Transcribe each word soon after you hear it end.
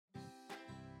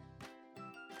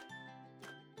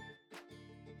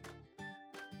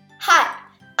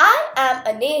am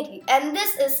Aneri and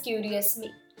this is Curious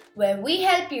Me, where we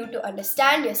help you to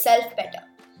understand yourself better.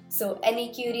 So,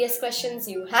 any curious questions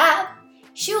you have,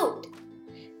 shoot!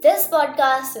 This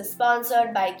podcast is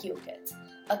sponsored by QKids,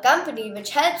 a company which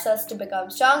helps us to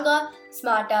become stronger,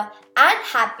 smarter, and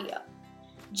happier.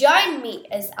 Join me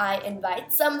as I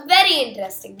invite some very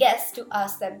interesting guests to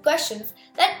ask them questions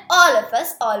that all of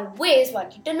us always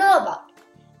wanted to know about.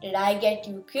 Did I get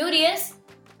you curious?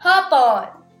 Hop on!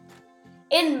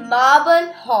 In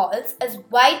marble halls as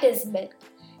white as milk,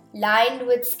 lined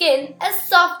with skin as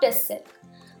soft as silk,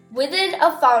 within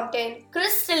a fountain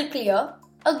crystal clear,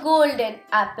 a golden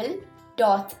apple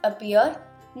doth appear.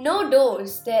 No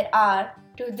doors there are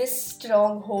to this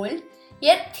stronghold,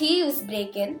 yet thieves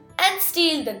break in and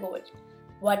steal the gold.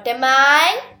 What am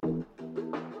I?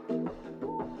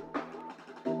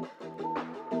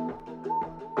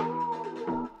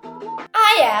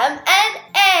 I am an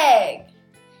egg.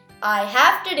 I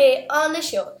have today on the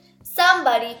show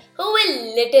somebody who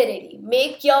will literally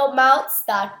make your mouth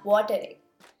start watering.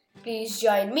 Please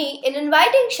join me in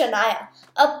inviting Shania,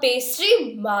 a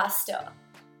pastry master.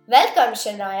 Welcome,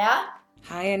 Shania.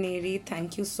 Hi Aneri,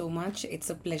 thank you so much.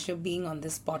 It's a pleasure being on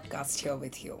this podcast here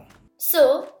with you.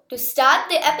 So, to start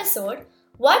the episode,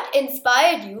 what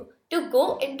inspired you to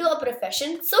go into a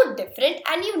profession so different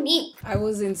and unique? I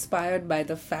was inspired by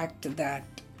the fact that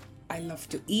I love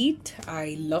to eat,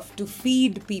 I love to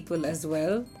feed people as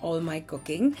well, all my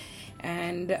cooking,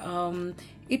 and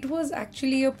it was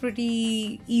actually a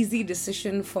pretty easy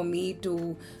decision for me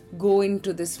to go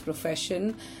into this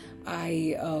profession.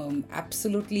 I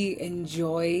absolutely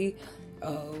enjoy,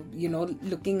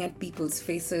 looking at people's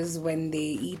faces when they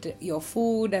eat your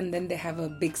food and then they have a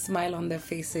big smile on their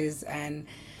faces, and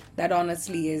that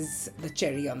honestly is the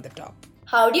cherry on the top.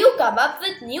 How do you come up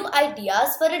with new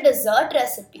ideas for a dessert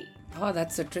recipe? Oh,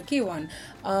 that's a tricky one.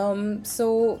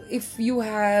 So if you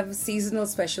have seasonal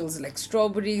specials like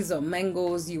strawberries or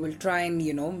mangoes, you will try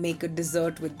and, make a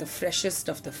dessert with the freshest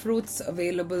of the fruits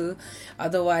available.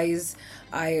 Otherwise,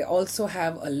 I also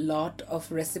have a lot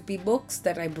of recipe books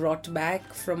that I brought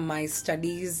back from my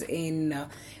studies in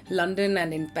London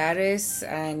and in Paris.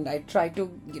 And I try to,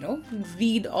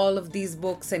 read all of these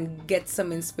books and get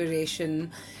some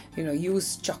inspiration.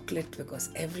 Use chocolate because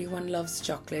everyone loves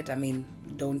chocolate. I mean,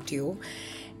 don't you?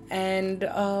 And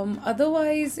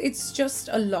otherwise, it's just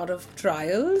a lot of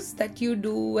trials that you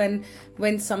do, and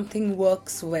when something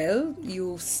works well,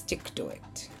 you stick to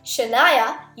it.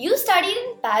 Shania, you studied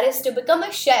in Paris to become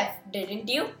a chef, didn't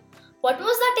you? What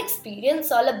was that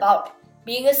experience all about,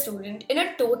 being a student in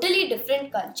a totally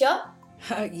different culture?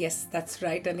 Yes, that's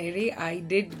right, Aneri. I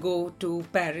did go to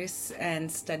Paris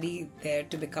and study there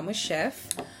to become a chef.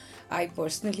 I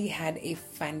personally had a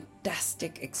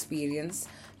fantastic experience.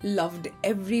 Loved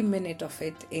every minute of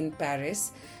it in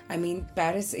Paris. I mean,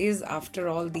 Paris is, after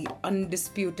all, the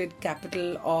undisputed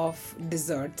capital of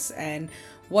desserts, and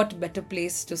what better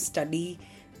place to study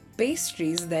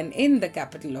pastries than in the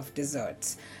capital of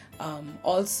desserts.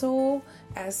 Also,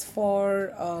 as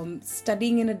for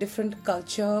studying in a different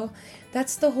culture,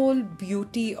 that's the whole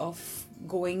beauty of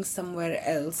going somewhere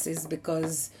else, is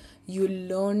because you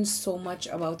learn so much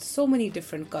about so many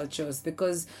different cultures.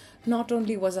 Because not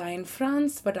only was I in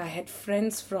France, but I had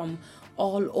friends from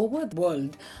all over the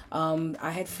world.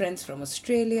 I had friends from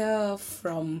Australia,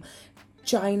 from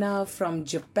China, from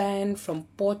Japan, from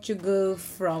Portugal,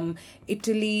 from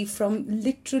Italy, from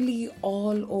literally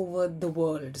all over the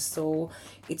world. So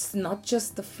it's not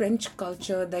just the French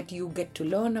culture that you get to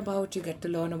learn about. You get to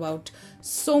learn about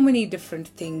so many different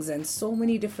things and so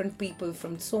many different people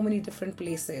from so many different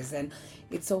places. And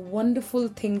it's a wonderful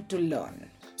thing to learn.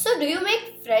 So do you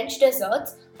make French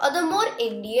desserts or the more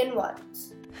Indian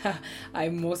ones? I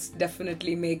most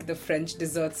definitely make the French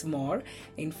desserts more.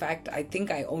 In fact, I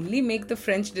think I only make the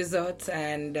French desserts,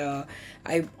 and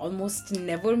I almost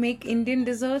never make Indian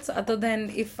desserts other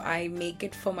than if I make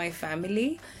it for my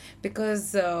family,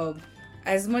 because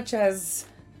as much as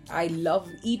I love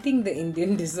eating the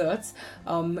Indian desserts,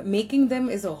 making them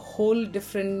is a whole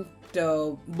different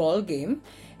ball game.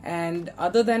 And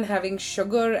other than having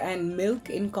sugar and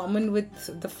milk in common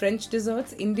with the French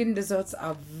desserts, Indian desserts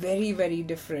are very, very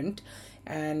different.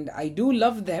 And I do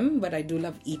love them, but I do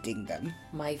love eating them.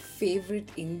 My favorite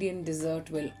Indian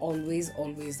dessert will always,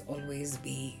 always, always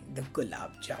be the gulab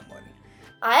jamun.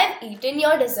 I have eaten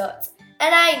your desserts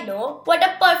and I know what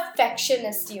a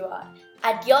perfectionist you are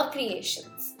at your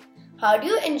creations. How do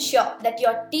you ensure that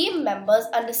your team members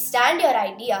understand your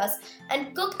ideas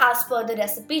and cook as per the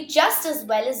recipe just as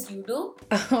well as you do?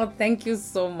 Oh, thank you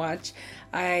so much.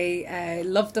 I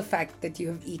love the fact that you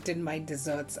have eaten my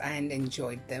desserts and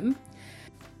enjoyed them.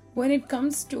 When it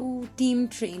comes to team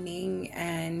training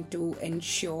and to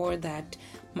ensure that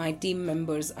my team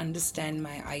members understand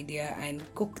my idea and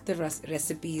cook the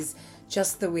recipes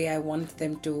just the way I want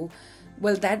them to,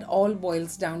 well, that all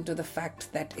boils down to the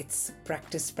fact that it's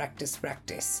practice, practice,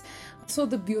 practice. So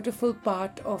the beautiful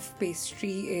part of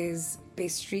pastry is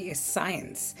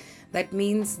science. That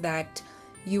means that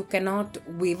you cannot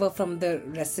waver from the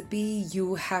recipe,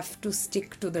 you have to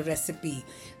stick to the recipe.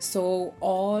 So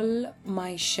all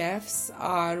my chefs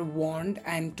are warned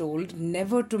and told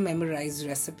never to memorize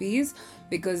recipes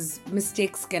because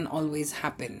mistakes can always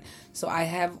happen. So I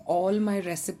have all my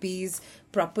recipes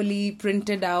properly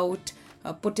printed out,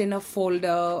 put in a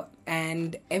folder,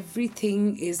 and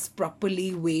everything is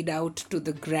properly weighed out to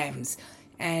the grams.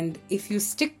 And if you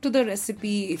stick to the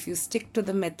recipe, if you stick to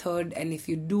the method, and if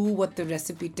you do what the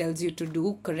recipe tells you to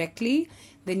do correctly,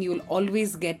 then you'll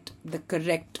always get the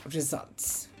correct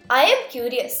results. I am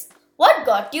curious, what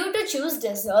got you to choose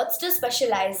desserts to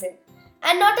specialize in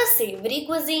and not a savory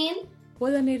cuisine?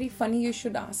 Well, Aneri, funny you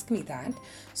should ask me that.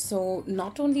 So,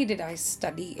 not only did I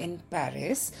study in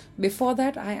Paris, before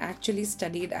that I actually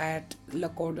studied at Le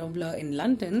Cordon Bleu in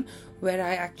London, where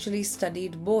I actually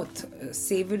studied both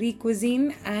savory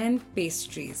cuisine and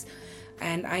pastries.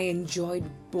 And I enjoyed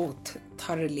both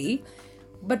thoroughly.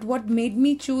 But what made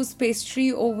me choose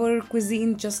pastry over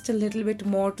cuisine just a little bit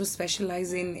more to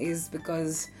specialize in is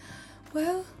because,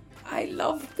 well, I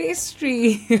love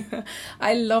pastry.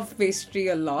 I love pastry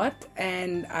a lot,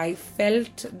 and I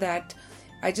felt that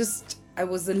I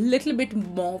was a little bit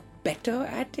more better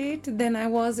at it than I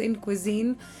was in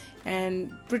cuisine,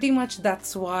 and pretty much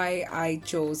that's why I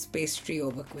chose pastry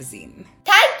over cuisine.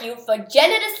 Thank you for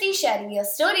generously sharing your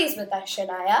stories with us,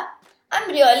 Shania. I'm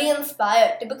really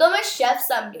inspired to become a chef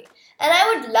someday, and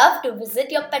I would love to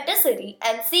visit your patisserie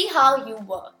and see how you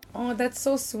work. Oh, that's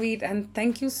so sweet, and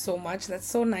thank you so much. That's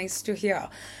so nice to hear.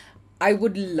 I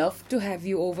would love to have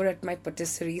you over at my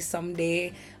patisserie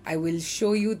someday. I will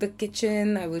show you the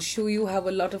kitchen. I will show you how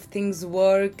a lot of things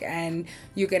work, and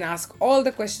you can ask all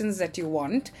the questions that you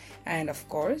want. And of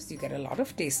course, you get a lot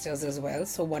of tasters as well.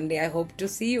 So one day I hope to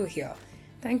see you here.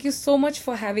 Thank you so much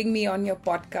for having me on your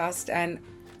podcast, and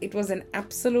it was an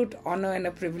absolute honor and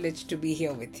a privilege to be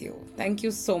here with you. Thank you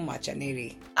so much,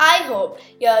 Aneri. I hope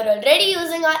you are already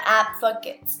using our app for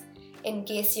kids. In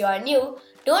case you are new,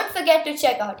 don't forget to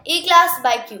check out eClass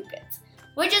by QKids,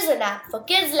 which is an app for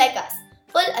kids like us,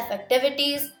 full of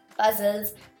activities,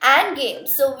 puzzles, and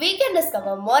games so we can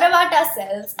discover more about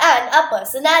ourselves and our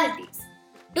personalities.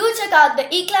 Do check out the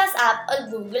eClass app on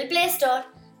Google Play Store.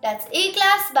 That's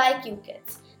eClass by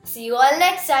QKids. See you all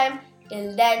next time.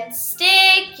 Till then,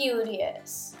 stay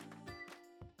curious.